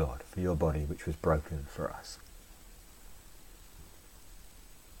thank you, Lord, for your body which was broken for us.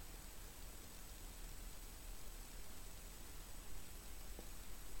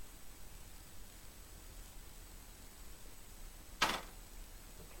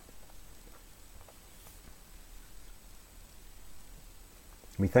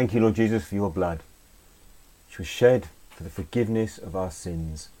 We thank you, Lord Jesus, for your blood, which was shed for the forgiveness of our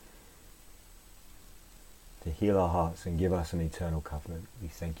sins, to heal our hearts and give us an eternal covenant. We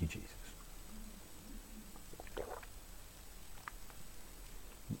thank you, Jesus.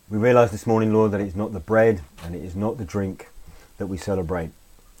 We realise this morning, Lord, that it's not the bread and it is not the drink that we celebrate,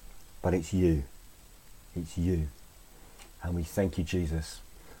 but it's you. It's you. And we thank you, Jesus,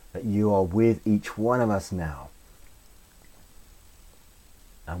 that you are with each one of us now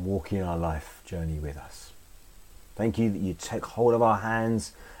and walking our life journey with us. Thank you that you take hold of our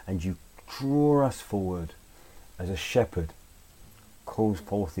hands and you draw us forward as a shepherd calls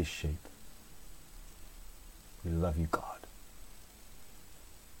forth his sheep. We love you, God.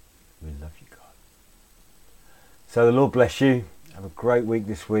 We love you, God. So the Lord bless you. Have a great week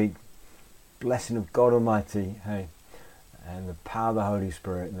this week. Blessing of God Almighty, hey, and the power of the Holy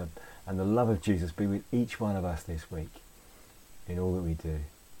Spirit and the love of Jesus be with each one of us this week in all that we do.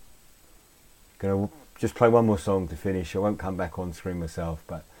 Going to just play one more song to finish. I won't come back on screen myself,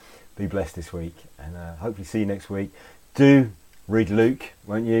 but be blessed this week, and hopefully see you next week. Do read Luke,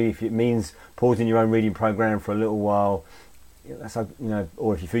 won't you? If it means pausing your own reading program for a little while, that's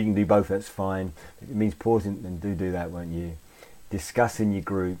or if you feel you can do both, that's fine. If it means pausing, then do that, won't you? Discuss in your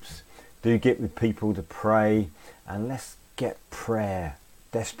groups. Do get with people to pray, and let's get prayer,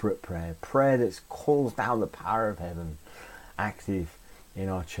 desperate prayer that calls down the power of heaven, active in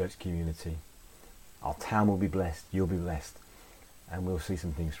our church community. Our town will be blessed, you'll be blessed, and we'll see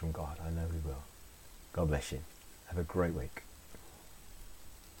some things from God. I know we will. God bless you. Have a great week.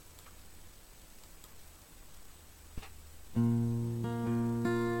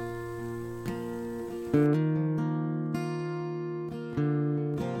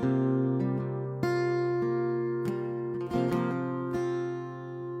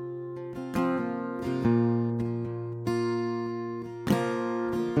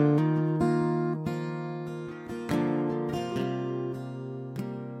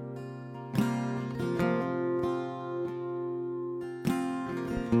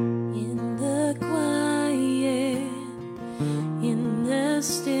 In the quiet, in the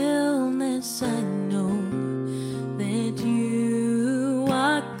stillness, I know that you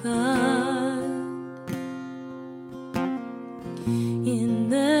are God. In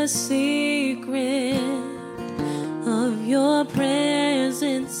the secret of your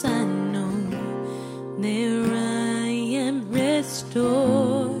presence, I know there I am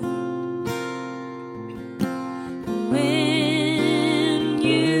restored. When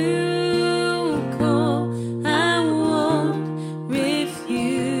you call, I won't refuse.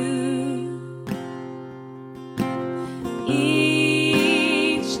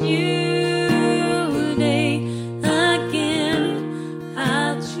 Each new day again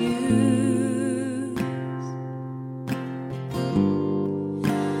I'll choose.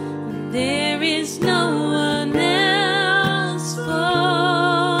 There is no one else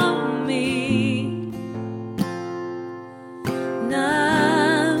for me,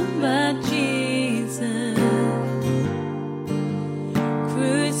 none but Jesus,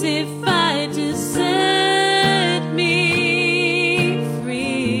 crucified to set me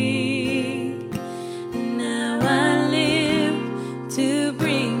free. Now I live to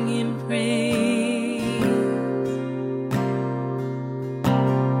bring him praise.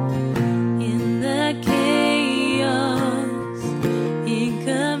 In the chaos, in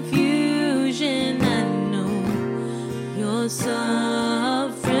confusion, I know you're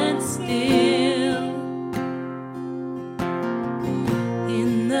sovereign still.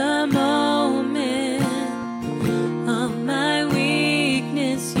 In the moment of my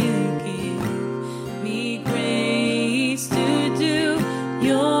weakness, you give me grace to do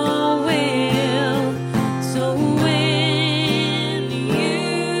your will.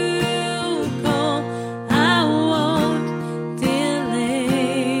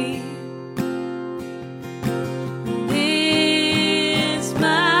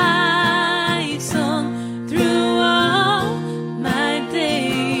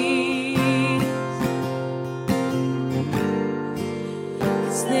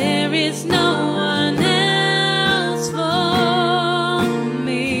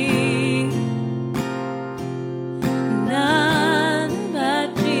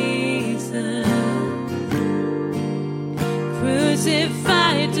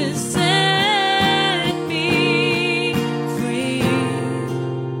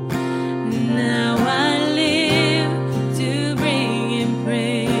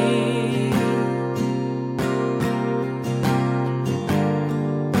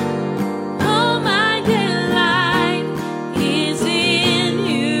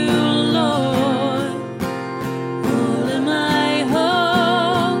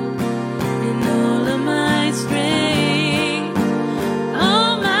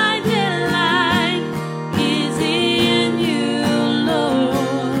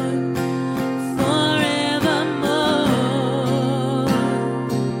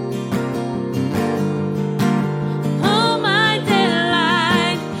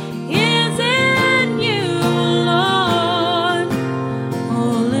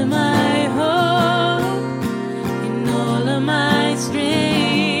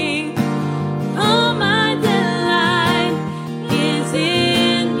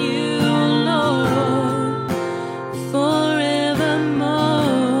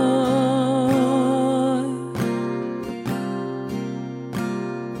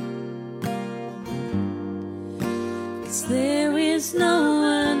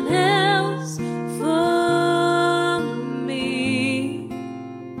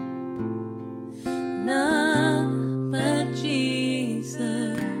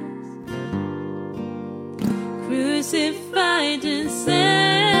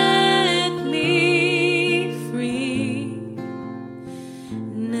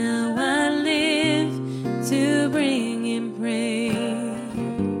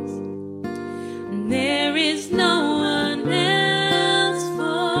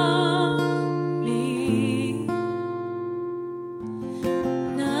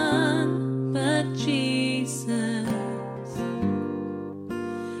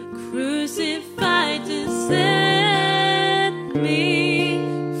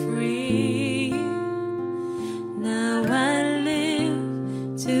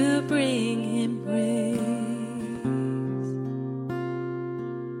 sing him praise.